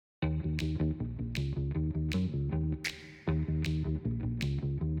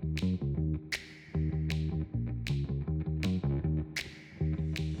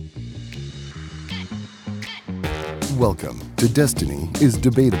Welcome to Destiny is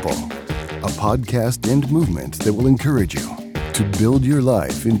Debatable, a podcast and movement that will encourage you to build your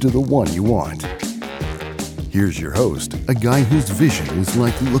life into the one you want. Here's your host, a guy whose vision is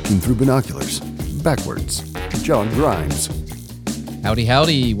like looking through binoculars, backwards, John Grimes. Howdy,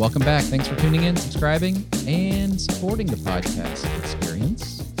 howdy. Welcome back. Thanks for tuning in, subscribing, and supporting the podcast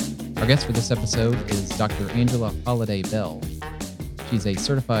experience. Our guest for this episode is Dr. Angela Holliday-Bell. She's a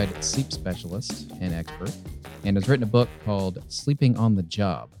certified sleep specialist and expert and has written a book called Sleeping on the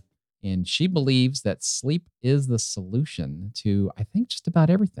Job. And she believes that sleep is the solution to, I think, just about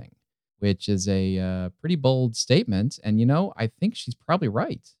everything, which is a pretty bold statement. And, I think she's probably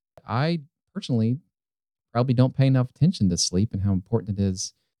right. I personally probably don't pay enough attention to sleep and how important it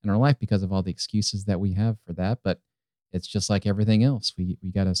is in our life because of all the excuses that we have for that. But it's just like everything else. We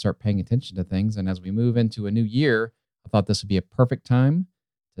got to start paying attention to things. And as we move into a new year, I thought this would be a perfect time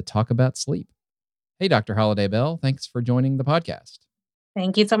to talk about sleep. Hey, Dr. Holliday-Bell, thanks for joining the podcast.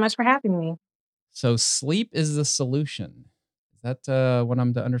 Thank you so much for having me. So sleep is the solution. Is that what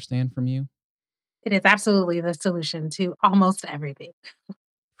I'm to understand from you? It is absolutely the solution to almost everything.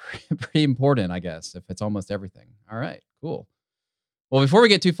 Pretty important, I guess, if it's almost everything. All right, cool. Well, before we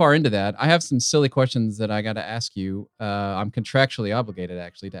get too far into that, I have some silly questions that I got to ask you. I'm contractually obligated,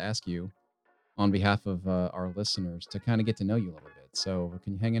 actually, to ask you on behalf of our listeners to kind of get to know you a little bit. So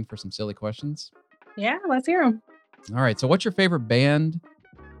can you hang in for some silly questions? Yeah, let's hear them. All right. So what's your favorite band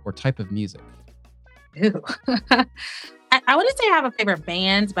or type of music? Ooh. I wouldn't say I have a favorite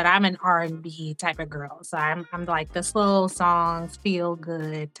band, but I'm an R&B type of girl. So I'm like the slow songs, feel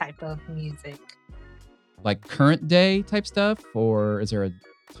good type of music. Like current day type stuff? Or is there a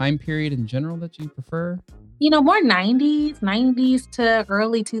time period in general that you prefer? More 90s to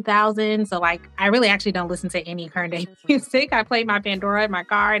early 2000s. So like, I really actually don't listen to any current day music. I play my Pandora in my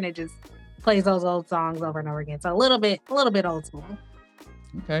car and it just plays those old songs over and over again. So a little bit old school.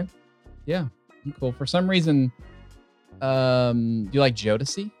 Okay. Yeah. Cool. For some reason, do you like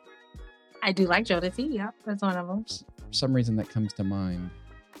Jodeci? I do like Jodeci. Yeah, that's one of them. For some reason that comes to mind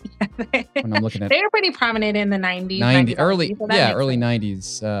when I'm looking at. They were pretty prominent in the 90s. Early so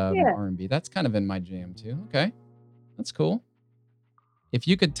 90s R&B. That's kind of in my jam too. Okay. That's cool. If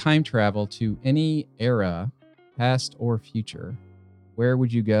you could time travel to any era, past or future, where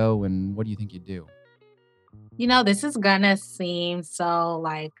would you go and what do you think you'd do? This is gonna seem so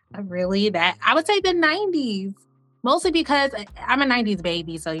like really that I would say the 90s, mostly because I'm a 90s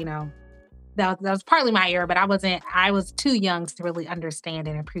baby. So, that was partly my era, but I was too young to really understand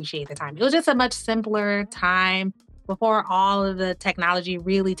and appreciate the time. It was just a much simpler time before all of the technology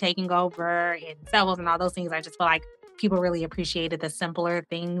really taking over and cell phones and all those things. I just feel like people really appreciated the simpler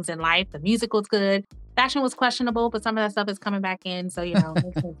things in life. The music was good. Fashion was questionable, but some of that stuff is coming back in. So,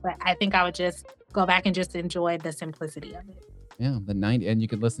 but I think I would just go back and just enjoy the simplicity of it. Yeah, the 90s. And you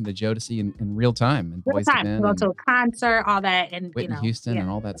could listen to Jodeci in real time. And Boyz II Men. Go to a concert, all that. And Whitney Houston and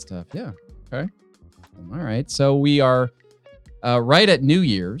all that stuff. Yeah. Okay. All right. So we are right at New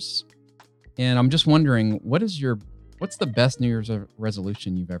Year's. And I'm just wondering, what's the best New Year's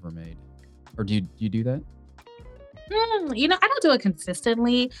resolution you've ever made? Or do you do that? I don't do it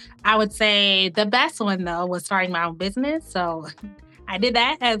consistently. I would say the best one, though, was starting my own business. So I did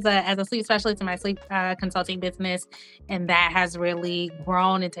that as a sleep specialist in my sleep consulting business. And that has really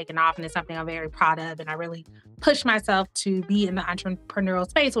grown and taken off. And it's something I'm very proud of. And I really pushed myself to be in the entrepreneurial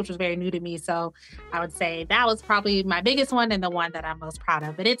space, which was very new to me. So I would say that was probably my biggest one and the one that I'm most proud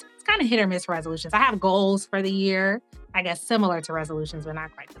of. But it's kind of hit or miss resolutions. I have goals for the year, I guess, similar to resolutions, but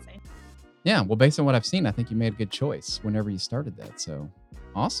not quite the same. Yeah, well, based on what I've seen, I think you made a good choice whenever you started that. So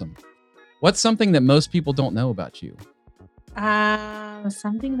awesome. What's something that most people don't know about you?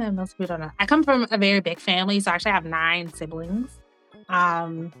 Something that most people don't know. I come from a very big family, so I actually have 9 siblings. Wow.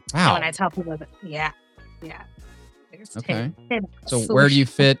 And when I tell people that, yeah. There's okay. 10. So where do you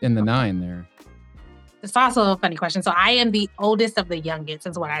fit in the 9 there? It's also a funny question. So I am the oldest of the youngest,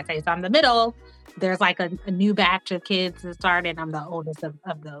 is what I say. So I'm the middle. There's like a new batch of kids that started. I'm the oldest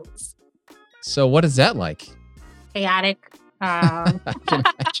of those. So what is that like? Chaotic. I can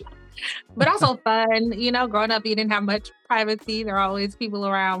imagine. But also fun. Growing up, you didn't have much privacy. There were always people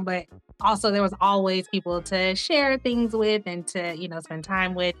around, but also there was always people to share things with and to, spend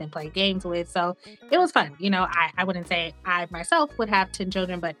time with and play games with. So it was fun. I wouldn't say I myself would have 10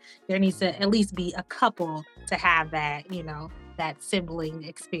 children, but there needs to at least be a couple to have that, that sibling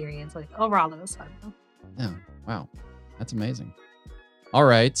experience. Like overall, it was fun. Yeah. Wow. That's amazing. All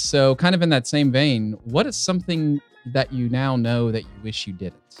right. So kind of in that same vein, what is something that you now know that you wish you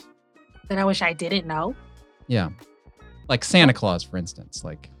didn't? That I wish I didn't know? Yeah. Like Santa Claus, for instance.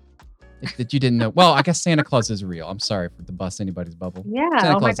 Like That you didn't know. Well, I guess Santa Claus is real. I'm sorry for to bust anybody's bubble. Yeah. Santa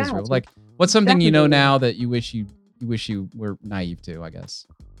Oh my Claus is gosh. real. It's Like, what's something you know definitely now real. that you wish you were naive to, I guess?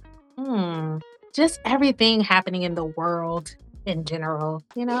 Hmm. Just everything happening in the world in general.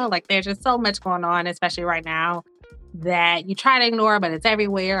 Like there's just so much going on, especially right now, that you try to ignore, but it's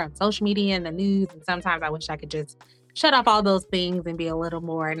everywhere on social media and the news. And sometimes I wish I could just shut off all those things and be a little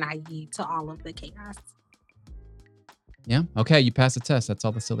more naive to all of the chaos. Yeah. Okay, you passed the test. That's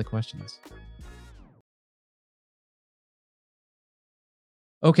all the silly questions.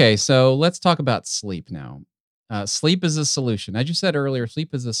 Okay, so let's talk about sleep now. Sleep is a solution. As you said earlier,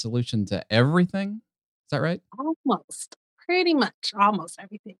 sleep is a solution to everything. Is that right? Almost, pretty much, almost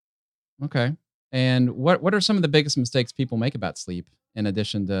everything. Okay. And what are some of the biggest mistakes people make about sleep in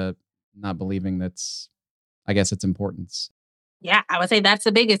addition to not believing that's I guess its importance? Yeah, I would say that's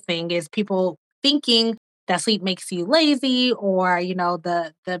the biggest thing is people thinking that sleep makes you lazy or,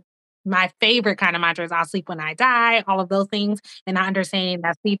 the my favorite kind of mantra is I'll sleep when I die, all of those things. And not understanding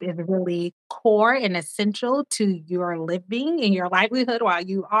that sleep is really core and essential to your living and your livelihood while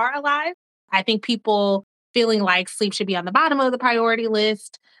you are alive. I think people feeling like sleep should be on the bottom of the priority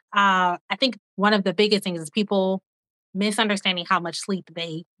list. I think one of the biggest things is people misunderstanding how much sleep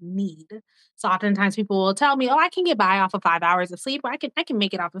they need. So oftentimes people will tell me, "Oh, I can get by off of 5 hours of sleep, or I can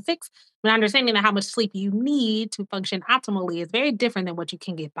make it off of 6." But understanding that how much sleep you need to function optimally is very different than what you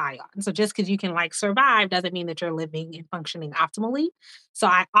can get by on. So just because you can like survive doesn't mean that you're living and functioning optimally. So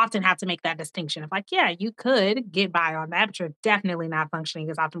I often have to make that distinction of like, yeah, you could get by on that, but you're definitely not functioning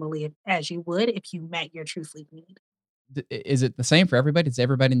as optimally as you would if you met your true sleep need. Is it the same for everybody? Does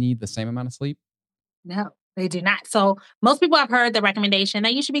everybody need the same amount of sleep? No, they do not. So most people have heard the recommendation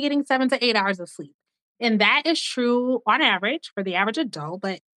that you should be getting 7 to 8 hours of sleep. And that is true on average for the average adult,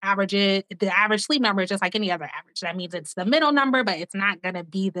 but the average sleep number is just like any other average. That means it's the middle number, but it's not going to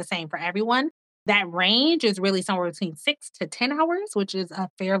be the same for everyone. That range is really somewhere between 6 to 10 hours, which is a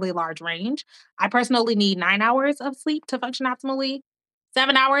fairly large range. I personally need 9 hours of sleep to function optimally.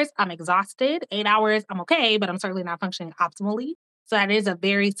 7 hours, I'm exhausted. 8 hours, I'm okay, but I'm certainly not functioning optimally. So that is a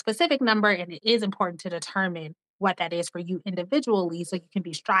very specific number, and it is important to determine what that is for you individually so you can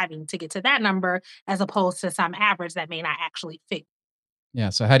be striving to get to that number as opposed to some average that may not actually fit. Yeah.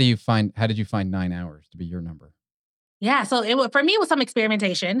 So how did you find 9 hours to be your number? Yeah, so for me, it was some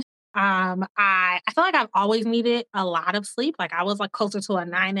experimentation. I feel like I've always needed a lot of sleep. Like I was like closer to a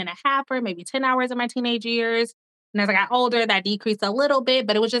 9.5 or maybe 10 hours in my teenage years. And as I got older, that decreased a little bit,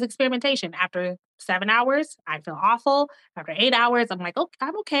 but it was just experimentation. After 7 hours, I feel awful. After 8 hours, I'm like, okay,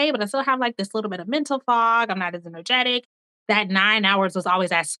 I'm okay, but I still have like this little bit of mental fog. I'm not as energetic. That 9 hours was always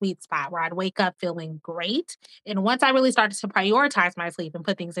that sweet spot where I'd wake up feeling great. And once I really started to prioritize my sleep and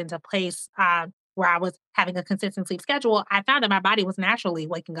put things into place, where I was having a consistent sleep schedule, I found that my body was naturally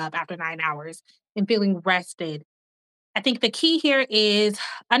waking up after 9 hours and feeling rested. I think the key here is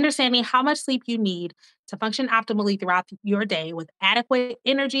understanding how much sleep you need to function optimally throughout your day with adequate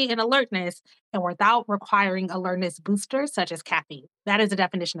energy and alertness and without requiring alertness boosters such as caffeine. That is the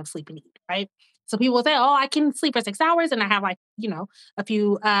definition of sleep need, right? So people will say, "Oh, I can sleep for 6 hours and I have like, a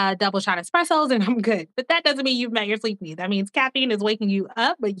few double shot espressos and I'm good." But that doesn't mean you've met your sleep need. That means caffeine is waking you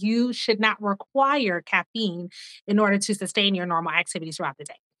up, but you should not require caffeine in order to sustain your normal activities throughout the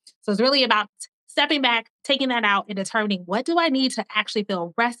day. So it's really about stepping back, taking that out, and determining what do I need to actually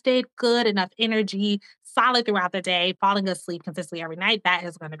feel rested, good, enough energy, solid throughout the day, falling asleep consistently every night. That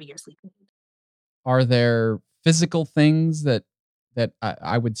is going to be your sleep need. Are there physical things that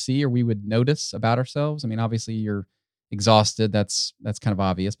I would see or we would notice about ourselves? I mean, obviously you're exhausted. That's kind of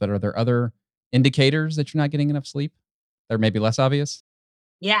obvious, but are there other indicators that you're not getting enough sleep? That are maybe less obvious?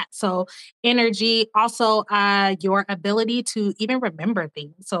 Yeah. So energy, also your ability to even remember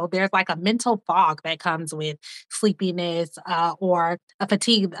things. So there's like a mental fog that comes with sleepiness or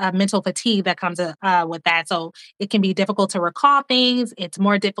a mental fatigue that comes with that. So it can be difficult to recall things. It's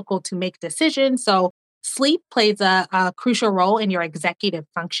more difficult to make decisions. So sleep plays a crucial role in your executive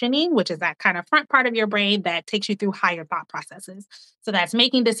functioning, which is that kind of front part of your brain that takes you through higher thought processes. So that's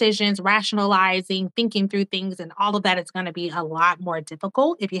making decisions, rationalizing, thinking through things, and all of that is going to be a lot more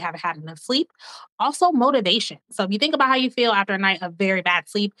difficult if you haven't had enough sleep. Also, motivation. So if you think about how you feel after a night of very bad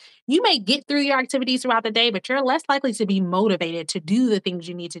sleep, you may get through your activities throughout the day, but you're less likely to be motivated to do the things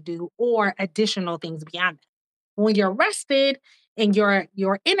you need to do or additional things beyond that. When you're rested and you're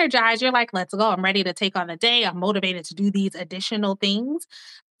energized, you're like, let's go. I'm ready to take on the day. I'm motivated to do these additional things.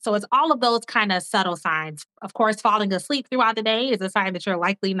 So it's all of those kind of subtle signs. Of course, falling asleep throughout the day is a sign that you're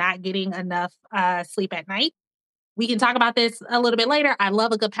likely not getting enough sleep at night. We can talk about this a little bit later. I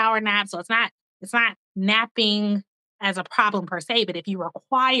love a good power nap, so it's not napping as a problem per se, but if you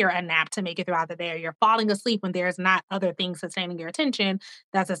require a nap to make it throughout the day or you're falling asleep when there's not other things sustaining your attention,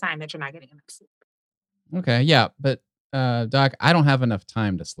 that's a sign that you're not getting enough sleep. Okay, yeah, but Doc, I don't have enough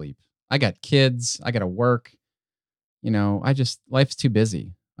time to sleep. I got kids. I got to work. I just life's too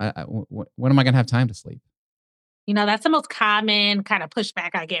busy. When am I gonna have time to sleep? That's the most common kind of pushback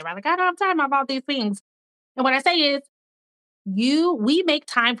I get, right? Like, I don't have time about these things. And what I say is, we make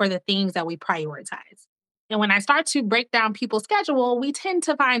time for the things that we prioritize. And when I start to break down people's schedule, we tend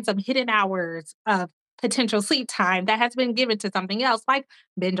to find some hidden hours of potential sleep time that has been given to something else, like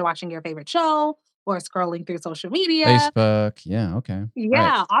binge watching your favorite show or scrolling through social media. Facebook. Yeah. Okay. Right.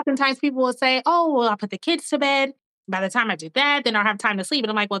 Yeah, oftentimes people will say, "Oh, well, I'll put the kids to bed. By the time I do that, then I'll have time to sleep."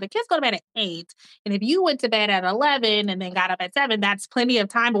 And I'm like, "Well, the kids go to bed at 8, and if you went to bed at 11 and then got up at 7, that's plenty of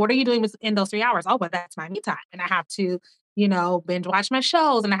time. But what are you doing in those 3 hours?" "Oh, but that's my me time, and I have to, binge watch my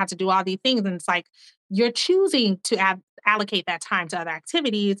shows, and I have to do all these things." And it's like you're choosing to allocate that time to other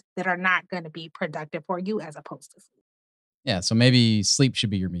activities that are not going to be productive for you, as opposed to sleep. Yeah. So maybe sleep should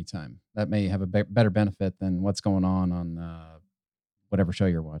be your me time. That may have a better benefit than what's going on whatever show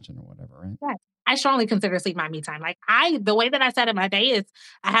you're watching or whatever. Right. Yes. I strongly consider sleep my me time. Like the way that I set up my day is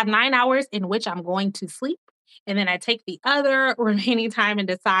I have 9 hours in which I'm going to sleep. And then I take the other remaining time and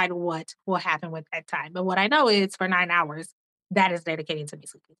decide what will happen with that time. But what I know is for 9 hours, that is dedicated to me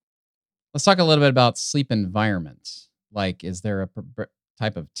sleeping. Let's talk a little bit about sleep environment. Like, is there a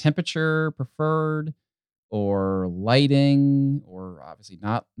type of temperature preferred, or lighting, or obviously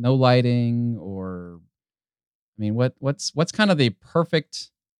not no lighting, or I mean, what's kind of the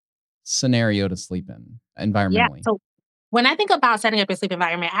perfect scenario to sleep in Yeah. environmentally? So when I think about setting up your sleep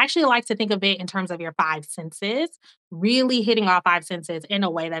environment, I actually like to think of it in terms of your five senses, really hitting all five senses in a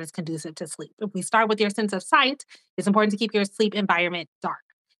way that is conducive to sleep. If we start with your sense of sight, it's important to keep your sleep environment dark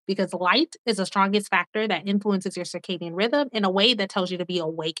because light is the strongest factor that influences your circadian rhythm in a way that tells you to be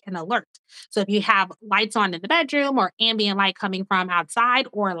awake and alert. So if you have lights on in the bedroom or ambient light coming from outside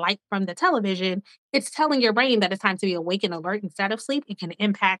or light from the television, it's telling your brain that it's time to be awake and alert instead of sleep. It can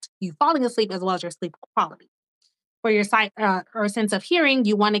impact you falling asleep as well as your sleep quality. For your sight or sense of hearing,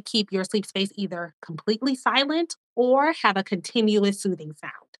 you want to keep your sleep space either completely silent or have a continuous soothing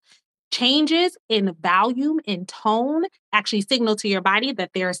sound. Changes in volume and tone actually signal to your body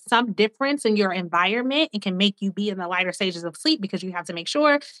that there's some difference in your environment and can make you be in the lighter stages of sleep because you have to make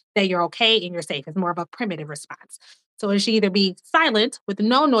sure that you're okay and you're safe. It's more of a primitive response. So it should either be silent with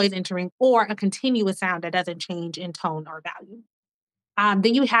no noise entering or a continuous sound that doesn't change in tone or volume.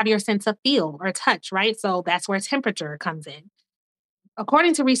 Then you have your sense of feel or touch, right? So that's where temperature comes in.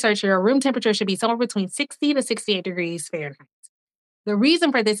 According to research, your room temperature should be somewhere between 60 to 68 degrees Fahrenheit. The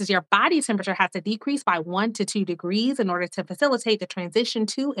reason for this is your body temperature has to decrease by 1 to 2 degrees in order to facilitate the transition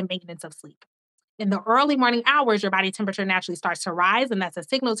to and maintenance of sleep. In the early morning hours, your body temperature naturally starts to rise, and that's a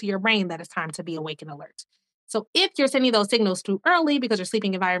signal to your brain that it's time to be awake and alert. So, if you're sending those signals too early because your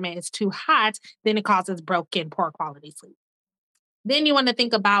sleeping environment is too hot, then it causes broken, poor quality sleep. Then you want to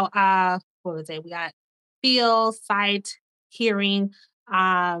think about what was it? We got feel, sight, hearing,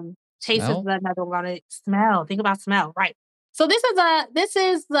 taste is Smell? another one. Smell. Think about smell, right? So this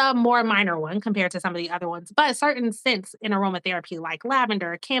is the more minor one compared to some of the other ones, but certain scents in aromatherapy like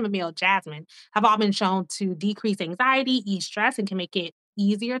lavender, chamomile, jasmine have all been shown to decrease anxiety, ease stress, and can make it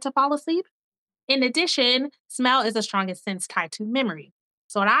easier to fall asleep. In addition, smell is the strongest sense tied to memory.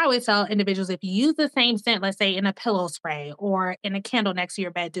 So, what I always tell individuals if you use the same scent, let's say in a pillow spray or in a candle next to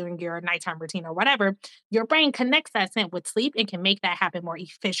your bed during your nighttime routine or whatever, your brain connects that scent with sleep and can make that happen more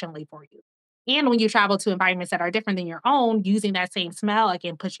efficiently for you. And when you travel to environments that are different than your own, using that same smell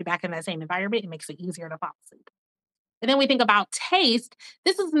again puts you back in that same environment. It makes it easier to fall asleep. And then we think about taste.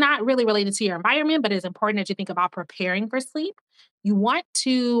 This is not really related to your environment, but it's important that you think about preparing for sleep. You want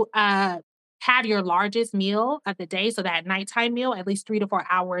to have your largest meal of the day, so that nighttime meal, at least 3 to 4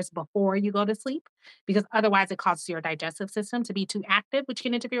 hours before you go to sleep, because otherwise it causes your digestive system to be too active, which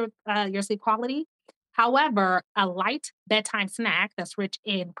can interfere with your sleep quality. However, a light bedtime snack that's rich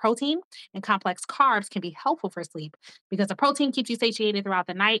in protein and complex carbs can be helpful for sleep because the protein keeps you satiated throughout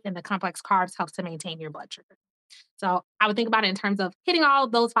the night and the complex carbs helps to maintain your blood sugar. So I would think about it in terms of hitting all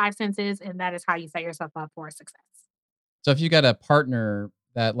those five senses, and that is how you set yourself up for success. So if you got a partner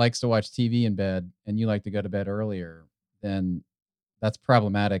that likes to watch TV in bed and you like to go to bed earlier, then that's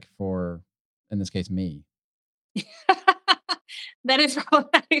problematic for, in this case, me. That is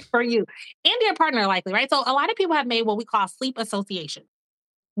problematic for you and your partner, likely, right? So a lot of people have made what we call sleep association.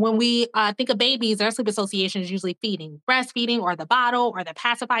 When we think of babies, their sleep association is usually feeding, breastfeeding, or the bottle, or the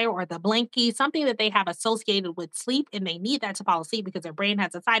pacifier, or the blankie, something that they have associated with sleep, and they need that to fall asleep because their brain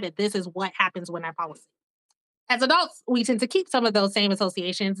has decided this is what happens when I fall asleep. As adults, we tend to keep some of those same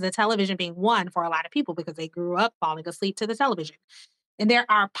associations, the television being one for a lot of people because they grew up falling asleep to the television. And there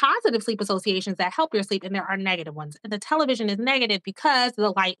are positive sleep associations that help your sleep, and there are negative ones. And the television is negative because of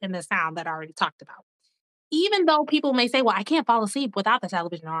the light and the sound that I already talked about. Even though people may say, well, I can't fall asleep without the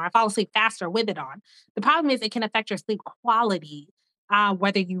television on, I fall asleep faster with it on. The problem is it can affect your sleep quality,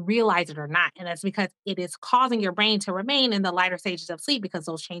 whether you realize it or not. And that's because it is causing your brain to remain in the lighter stages of sleep because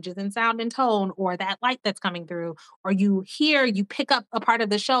those changes in sound and tone, or that light that's coming through, or you pick up a part of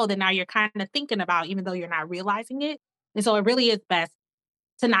the show that now you're kind of thinking about, even though you're not realizing it. And so it really is best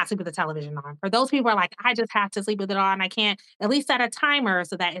to not sleep with the television on. For those people who are like, I just have to sleep with it on. I can't at least set a timer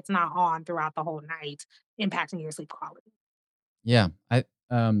so that it's not on throughout the whole night, impacting your sleep quality. Yeah.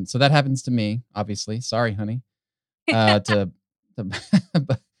 So that happens to me, obviously. Sorry, honey. To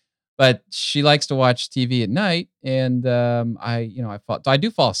but but she likes to watch TV at night, and I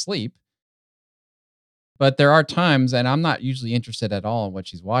do fall asleep, but there are times, and I'm not usually interested at all in what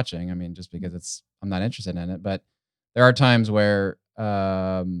she's watching. I mean, just because I'm not interested in it, but there are times where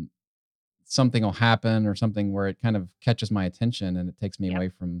something will happen or something where it kind of catches my attention and it takes me Yep, away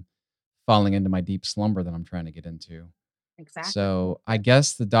from falling into my deep slumber that I'm trying to get into. exactly. So I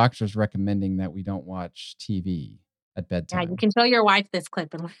guess the doctor's recommending that we don't watch TV at Yeah, you bedtime. can show your wife this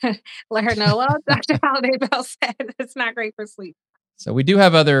clip and let her know, well, Dr. Holliday Bell said it's not great for sleep. So we do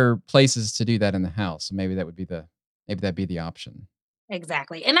have other places to do that in the house. So maybe that'd be the option.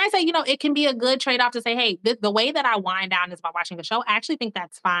 Exactly. And I say, it can be a good trade off to say, hey, the way that I wind down is by watching a show. I actually think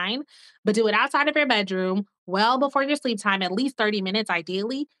that's fine, but do it outside of your bedroom, well before your sleep time, at least 30 minutes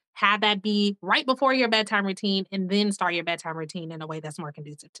ideally. Have that be right before your bedtime routine and then start your bedtime routine in a way that's more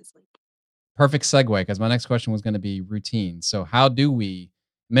conducive to sleep. Perfect segue because my next question was going to be routine. So how do we?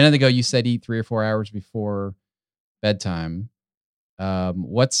 A minute ago, you said eat 3 or 4 hours before bedtime.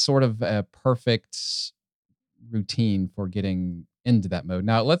 What's sort of a perfect routine for getting into that mode?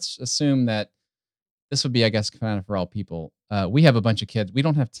 Now, let's assume that this would be, I guess, kind of for all people. We have a bunch of kids. We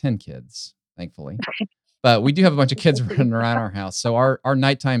don't have 10 kids, thankfully, but we do have a bunch of kids running around our house. So our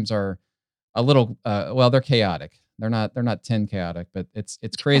night times are a little, well, they're chaotic. They're not 10 chaotic, but it's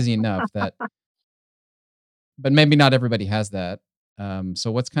crazy enough that, but maybe not everybody has that.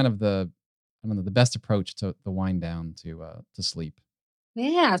 So what's kind of I don't know, the best approach to the wind down to sleep?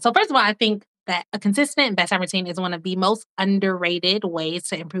 Yeah. So first of all, I think that a consistent bedtime routine is one of the most underrated ways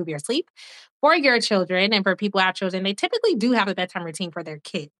to improve your sleep for your children and for people who have children. They typically do have a bedtime routine for their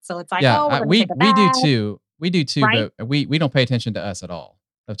kids. So it's like, Yeah, oh, we're going to take a we do bath, too. We do too, right? but we don't pay attention to us at all.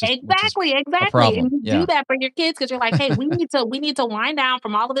 That's just which is Exactly, a exactly, and problem. you do Yeah. that for your kids because 'cause you're like, "Hey, we need to wind down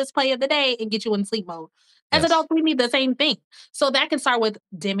from all of this play of the day and get you in sleep mode." As Yes. adults, we need the same thing. So that can start with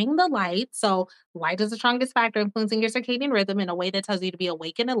dimming the light. So light is the strongest factor influencing your circadian rhythm in a way that tells you to be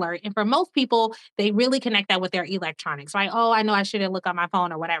awake and alert. And for most people, they really connect that with their electronics, right? Oh, I know I shouldn't look on my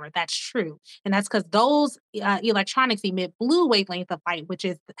phone or whatever. That's true. And that's because those electronics emit blue wavelength of light, which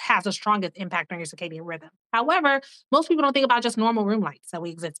has the strongest impact on your circadian rhythm. However, most people don't think about just normal room lights that we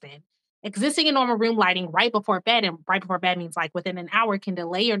exist in. Existing in normal room lighting right before bed, and right before bed means like within an hour, can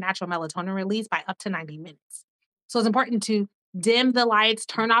delay your natural melatonin release by up to 90 minutes. So it's important to dim the lights,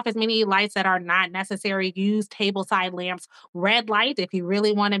 turn off as many lights that are not necessary, use table side lamps. Red light, if you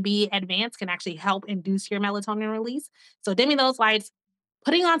really want to be advanced, can actually help induce your melatonin release. So dimming those lights,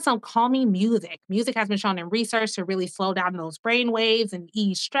 putting on some calming music. Music has been shown in research to really slow down those brain waves and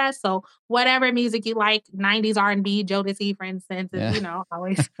ease stress. So whatever music you like, 90s R&B, Jodeci, for instance, is, Yeah.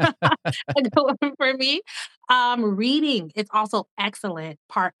 always a good one for me. Reading is also excellent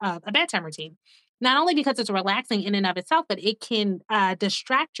part of a bedtime routine. Not only because it's relaxing in and of itself, but it can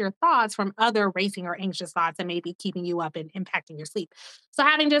distract your thoughts from other racing or anxious thoughts that may be keeping you up and impacting your sleep. So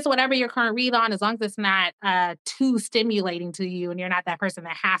having just whatever your current read on, as long as it's not too stimulating to you and you're not that person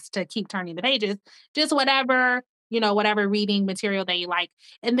that has to keep turning the pages, just whatever reading material that you like.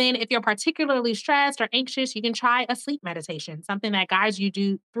 And then if you're particularly stressed or anxious, you can try a sleep meditation, something that guides you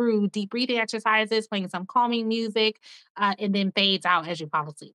do through deep breathing exercises, playing some calming music, and then fades out as you fall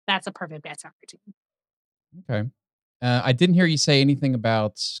asleep. That's a perfect bedtime routine. Okay. I didn't hear you say anything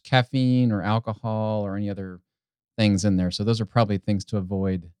about caffeine or alcohol or any other things in there. So those are probably things to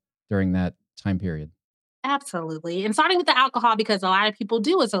avoid during that time period. Absolutely. And starting with the alcohol, because a lot of people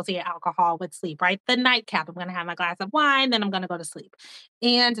do associate alcohol with sleep, right? The nightcap. I'm going to have my glass of wine, then I'm going to go to sleep.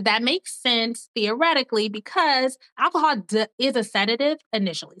 And that makes sense theoretically because alcohol is a sedative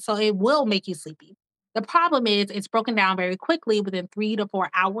initially. So it will make you sleepy. The problem is it's broken down very quickly within 3 to 4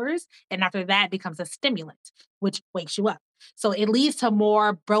 hours. And after that, it becomes a stimulant, which wakes you up. So it leads to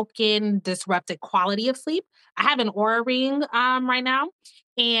more broken, disrupted quality of sleep. I have an Aura Ring right now.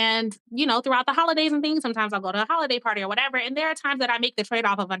 And, throughout the holidays and things, sometimes I'll go to a holiday party or whatever. And there are times that I make the trade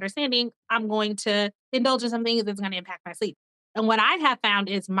off of understanding I'm going to indulge in some things that's going to impact my sleep. And what I have found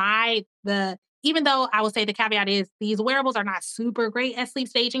is even though I would say the caveat is these wearables are not super great at sleep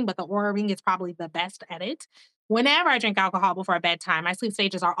staging, but the Aura Ring is probably the best at it. Whenever I drink alcohol before bedtime, my sleep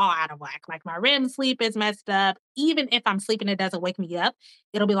stages are all out of whack. Like my REM sleep is messed up. Even if I'm sleeping, it doesn't wake me up.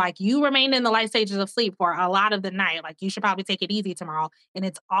 It'll be like, you remain in the light stages of sleep for a lot of the night. Like you should probably take it easy tomorrow. And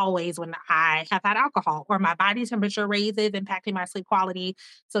it's always when I have had alcohol or my body temperature raises, impacting my sleep quality.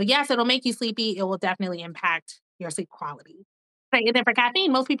 So, yes, it'll make you sleepy. It will definitely impact your sleep quality. Right, and then for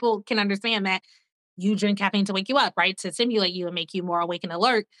caffeine, most people can understand that you drink caffeine to wake you up, right? To stimulate you and make you more awake and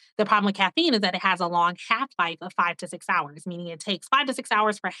alert. The problem with caffeine is that it has a long half life of 5 to 6 hours, meaning it takes 5 to 6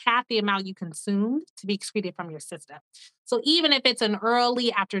 hours for half the amount you consumed to be excreted from your system. So even if it's an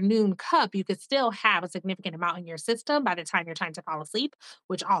early afternoon cup, you could still have a significant amount in your system by the time you're trying to fall asleep,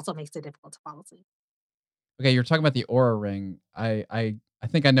 which also makes it difficult to fall asleep. Okay, you're talking about the Aura Ring. I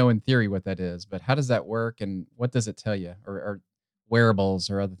think I know in theory what that is, but how does that work and what does it tell you? Or wearables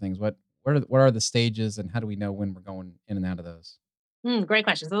or other things? What are the stages and how do we know when we're going in and out of those? Great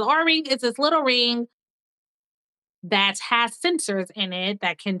question. So the Oura Ring is this little ring that has sensors in it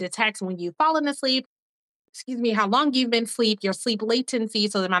that can detect when you've fallen asleep, how long you've been asleep, your sleep latency,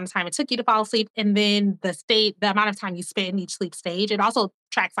 so the amount of time it took you to fall asleep, and then the amount of time you spend in each sleep stage. It also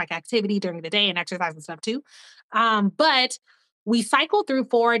tracks like activity during the day and exercise and stuff too. But we cycle through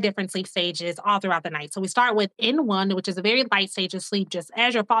 4 different sleep stages all throughout the night. So we start with N1, which is a very light stage of sleep. Just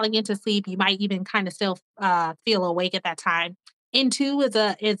as you're falling into sleep, you might even kind of still feel awake at that time.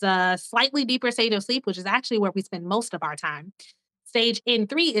 N2 is a slightly deeper stage of sleep, which is actually where we spend most of our time. Stage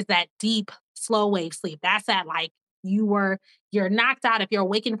N3 is that deep, slow wave sleep. That's that like you were you're knocked out. If you're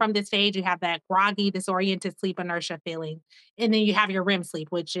awakened from this stage, you have that groggy, disoriented sleep inertia feeling. And then you have your REM sleep,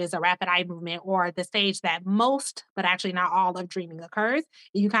 which is a rapid eye movement or the stage that most, but actually not all of dreaming occurs.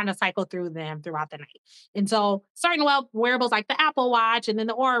 You kind of cycle through them throughout the night. And so certain wearables like the Apple Watch and then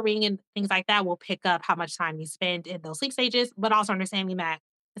the Aura Ring and things like that will pick up how much time you spend in those sleep stages, but also understanding that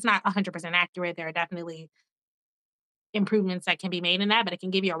it's not 100% accurate. There are definitely improvements that can be made in that, but it can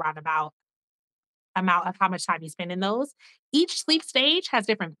give you a roundabout amount of how much time you spend in those. Each sleep stage has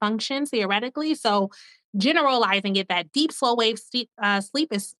different functions theoretically. So, generalizing it, that deep, slow wave sleep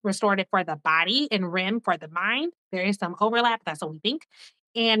is restorative for the body and REM for the mind. There is some overlap. That's what we think.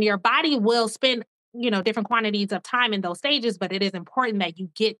 And your body will spend, different quantities of time in those stages, but it is important that you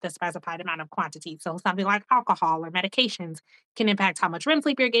get the specified amount of quantity. So, something like alcohol or medications can impact how much REM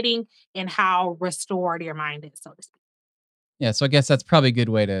sleep you're getting and how restored your mind is, so to speak. Yeah, so I guess that's probably a good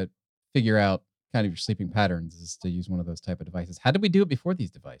way to figure out kind of your sleeping patterns is to use one of those type of devices. How did we do it before these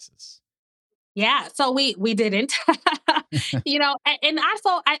devices? Yeah, so we didn't. And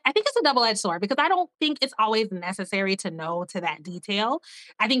also I think it's a double-edged sword because I don't think it's always necessary to know to that detail.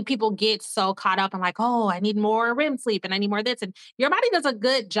 I think people get so caught up in like, "Oh, I need more REM sleep and I need more of this." And your body does a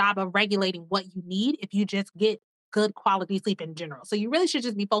good job of regulating what you need if you just get good quality sleep in general. So you really should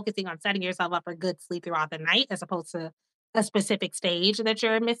just be focusing on setting yourself up for good sleep throughout the night as opposed to a specific stage that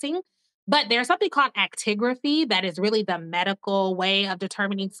you're missing. But there's something called actigraphy that is really the medical way of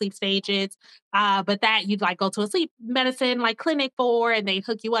determining sleep stages, but that you'd like go to a sleep medicine like clinic for, and they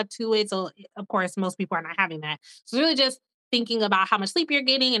hook you up to it. So of course, most people are not having that. So it's really just thinking about how much sleep you're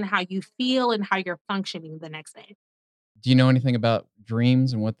getting and how you feel and how you're functioning the next day. Do you know anything about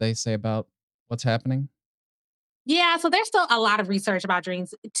dreams and what they say about what's happening? Yeah, so there's still a lot of research about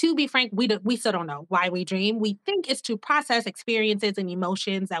dreams. To be frank, we still don't know why we dream. We think it's to process experiences and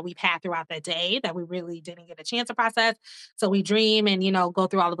emotions that we've had throughout the day that we really didn't get a chance to process. So we dream and go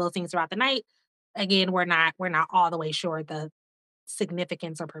through all of those things throughout the night. Again, we're not all the way sure the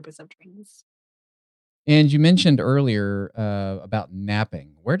significance or purpose of dreams. And you mentioned earlier about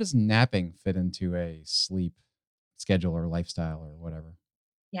napping. Where does napping fit into a sleep schedule or lifestyle or whatever?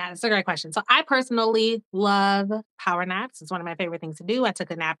 Yeah, that's a great question. So I personally love power naps. It's one of my favorite things to do. I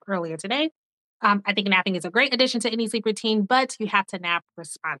took a nap earlier today. I think napping is a great addition to any sleep routine, but you have to nap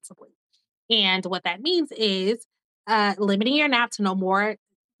responsibly. And what that means is limiting your nap to no more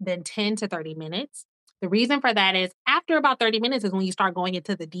than 10 to 30 minutes. The reason for that is after about 30 minutes is when you start going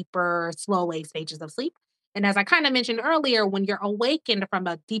into the deeper, slow wave stages of sleep. And as I kind of mentioned earlier, when you're awakened from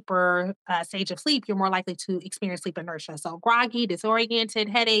a deeper stage of sleep, you're more likely to experience sleep inertia. So, groggy, disoriented,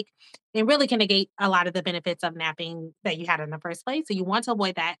 headache, and really can negate a lot of the benefits of napping that you had in the first place. So, you want to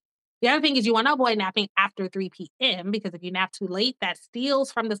avoid that. The other thing is you want to avoid napping after 3 p.m. because if you nap too late, that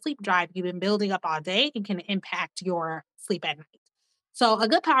steals from the sleep drive you've been building up all day and can impact your sleep at night. So, a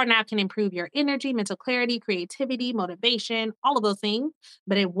good power nap can improve your energy, mental clarity, creativity, motivation, all of those things,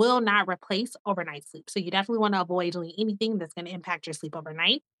 but it will not replace overnight sleep. So, you definitely want to avoid doing anything that's going to impact your sleep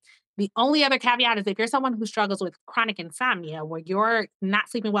overnight. The only other caveat is if you're someone who struggles with chronic insomnia, where you're not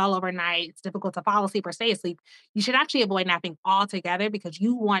sleeping well overnight, it's difficult to fall asleep or stay asleep, you should actually avoid napping altogether because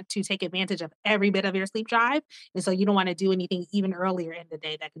you want to take advantage of every bit of your sleep drive. And so you don't want to do anything even earlier in the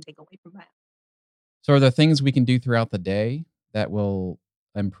day that can take away from that. So are there things we can do throughout the day that will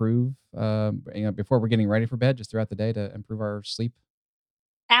improve, before we're getting ready for bed, just throughout the day to improve our sleep?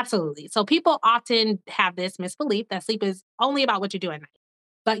 Absolutely. So people often have this misbelief that sleep is only about what you do at night.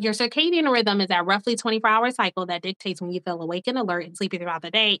 But your circadian rhythm is that roughly 24-hour cycle that dictates when you feel awake and alert and sleepy throughout the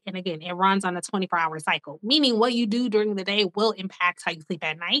day. And again, it runs on a 24-hour cycle, meaning what you do during the day will impact how you sleep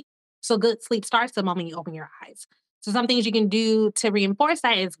at night. So good sleep starts the moment you open your eyes. So some things you can do to reinforce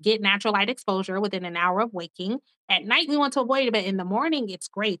that is get natural light exposure within an hour of waking. At night, we want to avoid it, but in the morning, it's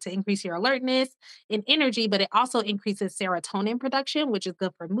great to increase your alertness and energy, but it also increases serotonin production, which is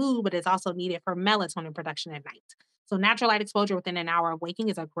good for mood, but it's also needed for melatonin production at night. So natural light exposure within an hour of waking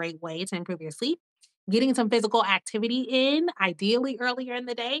is a great way to improve your sleep. Getting some physical activity in, ideally earlier in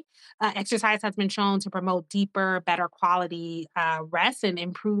the day. Exercise has been shown to promote deeper, better quality rest and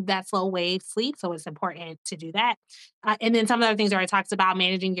improve that slow wave sleep. So it's important to do that. And then some of the other things that I talked about,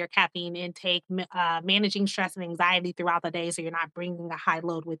 managing your caffeine intake, managing stress and anxiety throughout the day so you're not bringing a high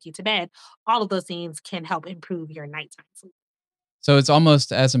load with you to bed. All of those things can help improve your nighttime sleep. So it's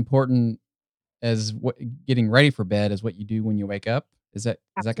almost as important as what getting ready for bed as what you do when you wake up. Is that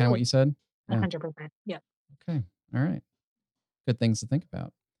kind of what Absolutely. you said? Yeah. 100%. Yeah. Okay. All right. Good things to think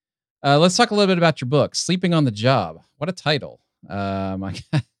about. Let's talk a little bit about your book, Sleeping on the Job. What a title.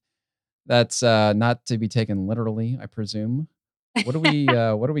 That's not to be taken literally, I presume. What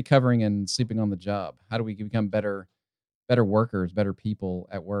are we covering in Sleeping on the Job? How do we become better workers, better people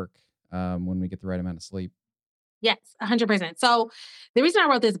at work, when we get the right amount of sleep? Yes, 100%. So the reason I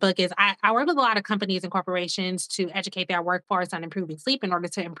wrote this book is I work with a lot of companies and corporations to educate their workforce on improving sleep in order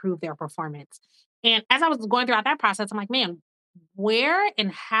to improve their performance. And as I was going throughout that process, I'm like, man, where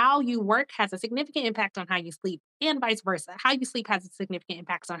and how you work has a significant impact on how you sleep, and vice versa. How you sleep has a significant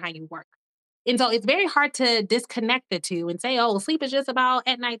impact on how you work. And so it's very hard to disconnect the two and say, oh, sleep is just about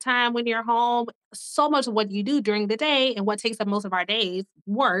at nighttime when you're home. So much of what you do during the day and what takes up most of our days,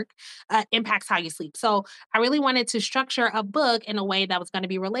 work, impacts how you sleep. So I really wanted to structure a book in a way that was going to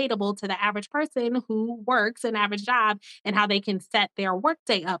be relatable to the average person who works an average job and how they can set their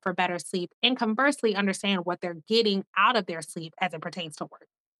workday up for better sleep and conversely understand what they're getting out of their sleep as it pertains to work.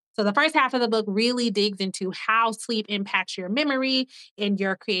 So the first half of the book really digs into how sleep impacts your memory and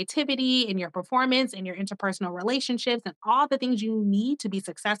your creativity and your performance and your interpersonal relationships and all the things you need to be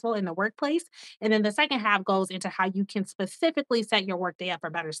successful in the workplace. And then the second half goes into how you can specifically set your workday up for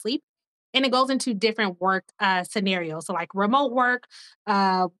better sleep. And it goes into different work scenarios. So, like remote work,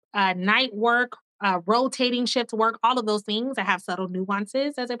 night work, rotating shift work, all of those things that have subtle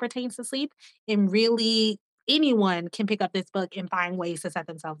nuances as it pertains to sleep. And really, anyone can pick up this book and find ways to set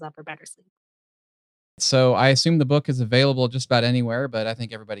themselves up for better sleep. So I assume the book is available just about anywhere, but I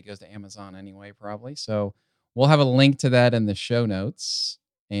think everybody goes to Amazon anyway, probably. So we'll have a link to that in the show notes,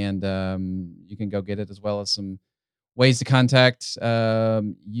 and you can go get it as well as some ways to contact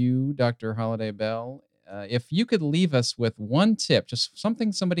you, Dr. Holliday-Bell. If you could leave us with one tip, just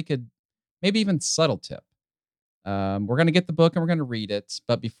something somebody could, maybe even subtle tip. We're going to get the book and we're going to read it,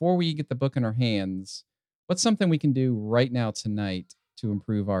 but before we get the book in our hands, what's something we can do right now tonight to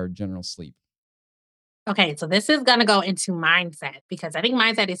improve our general sleep? Okay, so this is going to go into mindset because I think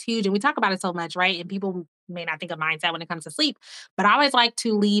mindset is huge and we talk about it so much, right? And people may not think of mindset when it comes to sleep, but I always like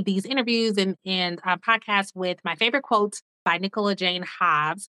to leave these interviews and podcasts with my favorite quote by Nicola Jane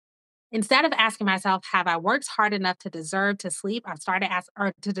Hobbs. Instead of asking myself, have I worked hard enough to deserve to sleep? I've started ask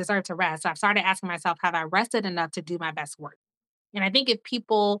or to deserve to rest. I've started asking myself, have I rested enough to do my best work? And I think if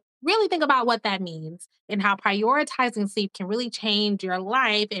people really think about what that means and how prioritizing sleep can really change your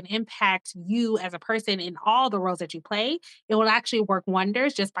life and impact you as a person in all the roles that you play, it will actually work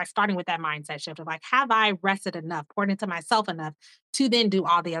wonders just by starting with that mindset shift of like, have I rested enough, poured into myself enough to then do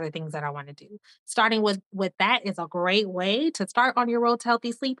all the other things that I want to do? Starting with that is a great way to start on your road to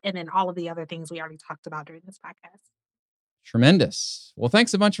healthy sleep and then all of the other things we already talked about during this podcast. Tremendous. Well,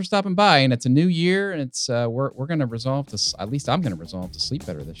 thanks a bunch for stopping by. And it's a new year, and it's we're going to resolve to at least I'm going to resolve to sleep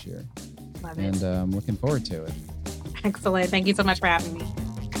better this year, Love it. and I'm looking forward to it. Excellent. Thank you so much for having me.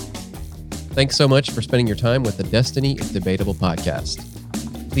 Thanks so much for spending your time with the Destiny is Debatable podcast.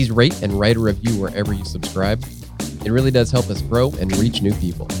 Please rate and write a review wherever you subscribe. It really does help us grow and reach new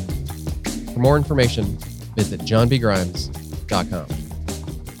people. For more information, visit johnbgrimes.com.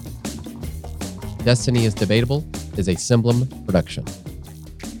 Destiny is Debatable is a Symblem production.